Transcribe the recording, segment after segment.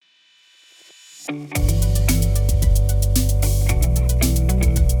Hello,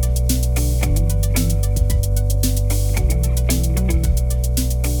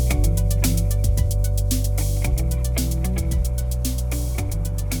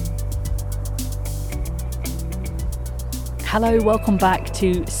 welcome back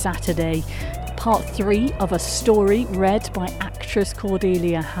to Saturday, part 3 of a story read by actress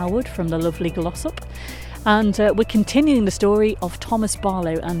Cordelia Howard from the lovely Glossop. And we're continuing the story of Thomas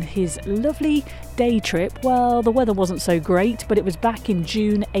Barlow and his lovely day trip. Well, the weather wasn't so great, but it was back in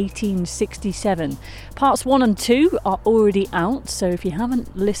June 1867. Parts 1 and 2 are already out, so if you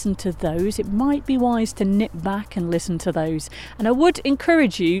haven't listened to those, it might be wise to nip back and listen to those. And I would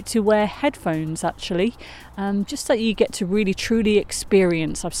encourage you to wear headphones, actually, just so you get to really truly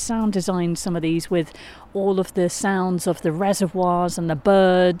experience. I've sound designed some of these with all of the sounds of the reservoirs and the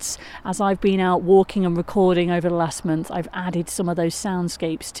birds. As I've been out walking and recording over the last month, I've added some of those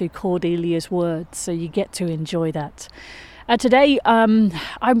soundscapes to Cordelia's words, so you get to enjoy that. Today,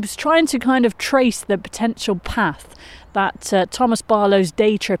 I was trying to kind of trace the potential path that Thomas Barlow's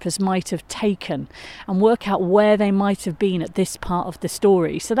day trippers might have taken and work out where they might have been at this part of the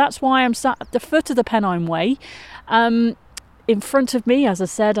story. So that's why I'm sat at the foot of the Pennine Way. In front of me, as I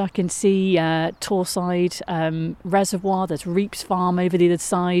said, I can see Torside Reservoir. There's Reeps Farm over the other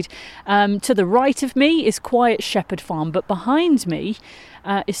side. To the right of me is Quiet Shepherd Farm, but behind me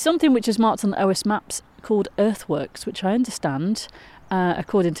is something which is marked on the OS maps called Earthworks, which I understand,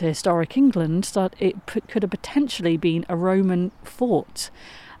 according to Historic England, that it could have potentially been a Roman fort.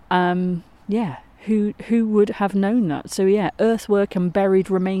 Who would have known that? So yeah, earthwork and buried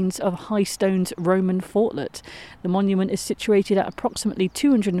remains of Highstone's Roman fortlet. The monument is situated at approximately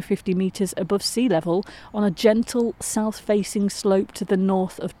 250 metres above sea level on a gentle south-facing slope to the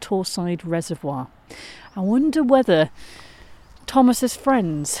north of Torside Reservoir. I wonder whether Thomas's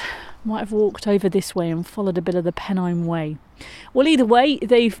friends might have walked over this way and followed a bit of the Pennine Way. Well, either way,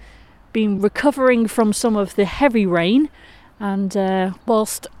 they've been recovering from some of the heavy rain. And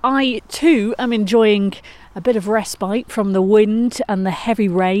whilst I too am enjoying a bit of respite from the wind and the heavy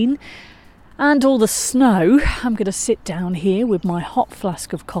rain and all the snow, I'm going to sit down here with my hot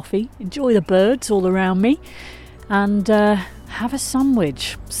flask of coffee, enjoy the birds all around me, and have a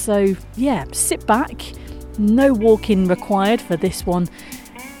sandwich. So yeah, sit back, no walking required for this one.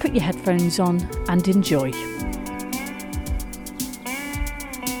 Put your headphones on and enjoy.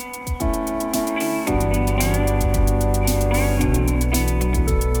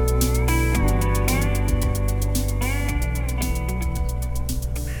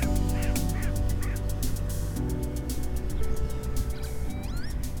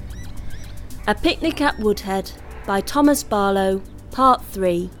 A Picnic at Woodhead by Thomas Barlow, Part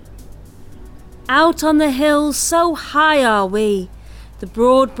 3. Out on the hills so high are we, the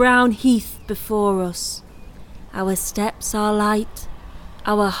broad brown heath before us. Our steps are light,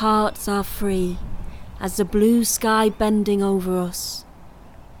 our hearts are free, as the blue sky bending over us.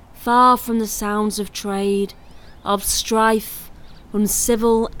 Far from the sounds of trade, of strife,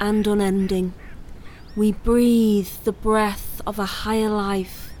 uncivil and unending, we breathe the breath of a higher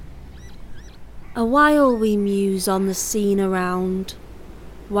life. A while we muse on the scene around,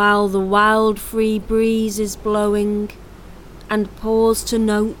 while the wild free breeze is blowing, and pause to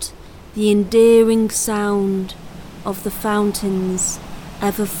note the endearing sound of the fountains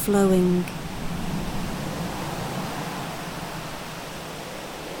ever flowing.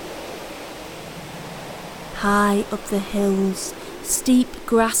 High up the hills, steep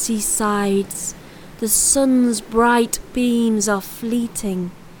grassy sides, the sun's bright beams are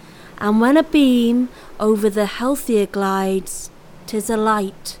fleeting, and when a beam over the healthier glides, 'tis a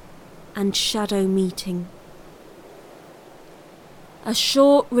light and shadow meeting. A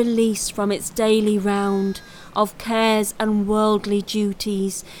short release from its daily round of cares and worldly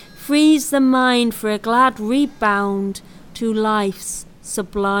duties frees the mind for a glad rebound to life's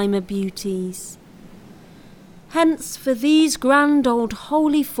sublimer beauties. Hence for these grand old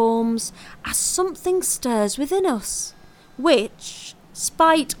holy forms, as something stirs within us, which,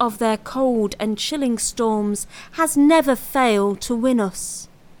 spite of their cold and chilling storms, has never failed to win us.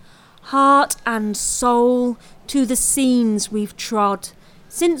 Heart and soul to the scenes we've trod,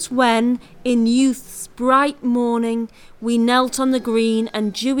 since when, in youth's bright morning, we knelt on the green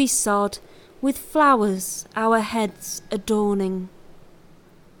and dewy sod, with flowers our heads adorning.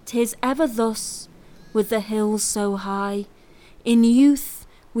 'Tis ever thus, with the hills so high, in youth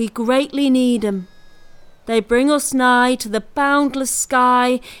we greatly need 'em. They bring us nigh to the boundless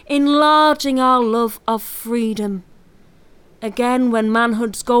sky, enlarging our love of freedom. Again, when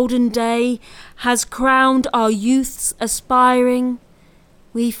manhood's golden day has crowned our youth's aspiring,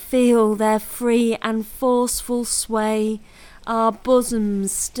 We feel their free and forceful sway, our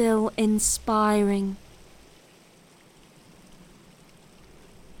bosoms still inspiring.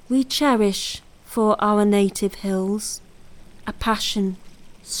 We cherish for our native hills a passion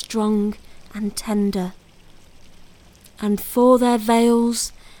strong and tender, and for their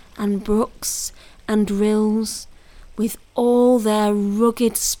vales and brooks and rills, with all their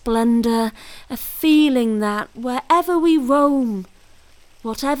rugged splendour, a feeling that wherever we roam,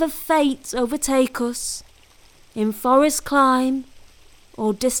 whatever fate overtake us, in forest clime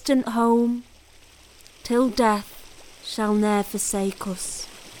or distant home, till death shall ne'er forsake us.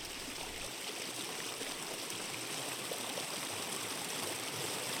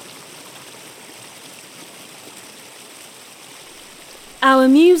 Our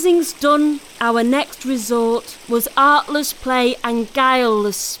musings done, our next resort was artless play and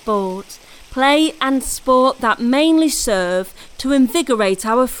guileless sport. Play and sport that mainly serve to invigorate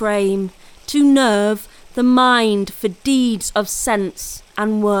our frame, to nerve the mind for deeds of sense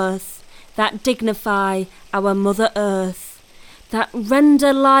and worth, that dignify our Mother Earth, that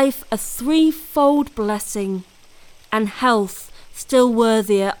render life a threefold blessing, and health still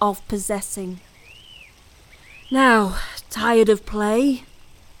worthier of possessing. Now, tired of play,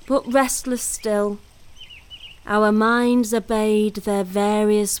 but restless still, our minds obeyed their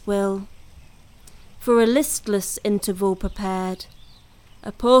various will. For a listless interval prepared,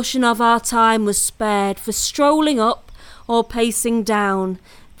 a portion of our time was spared for strolling up or pacing down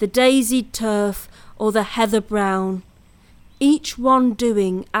the daisied turf or the heather brown, each one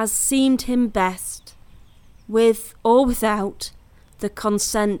doing as seemed him best, with or without the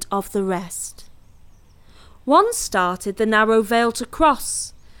consent of the rest. One started the narrow vale to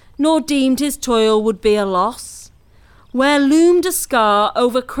cross, nor deemed his toil would be a loss, where loomed a scar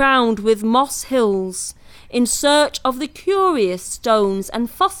overcrowned with moss hills, in search of the curious stones and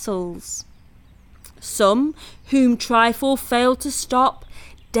fossils. Some, whom trifle failed to stop,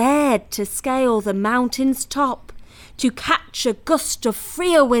 dared to scale the mountain's top, to catch a gust of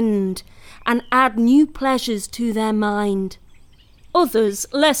freer wind, and add new pleasures to their mind. Others,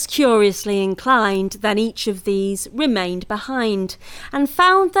 less curiously inclined than each of these, remained behind, and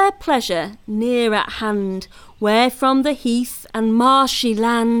found their pleasure near at hand, where from the heath and marshy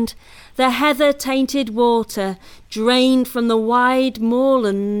land, the heather-tainted water, drained from the wide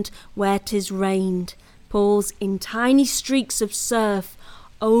moorland where 'tis rained, pours in tiny streaks of surf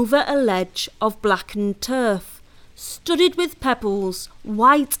over a ledge of blackened turf, studded with pebbles,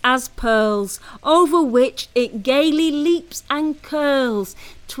 white as pearls, over which it gaily leaps and curls,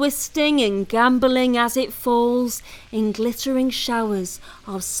 twisting and gambolling as it falls in glittering showers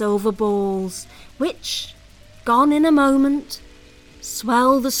of silver balls, which, gone in a moment,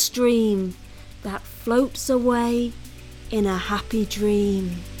 swell the stream that floats away in a happy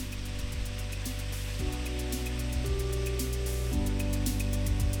dream.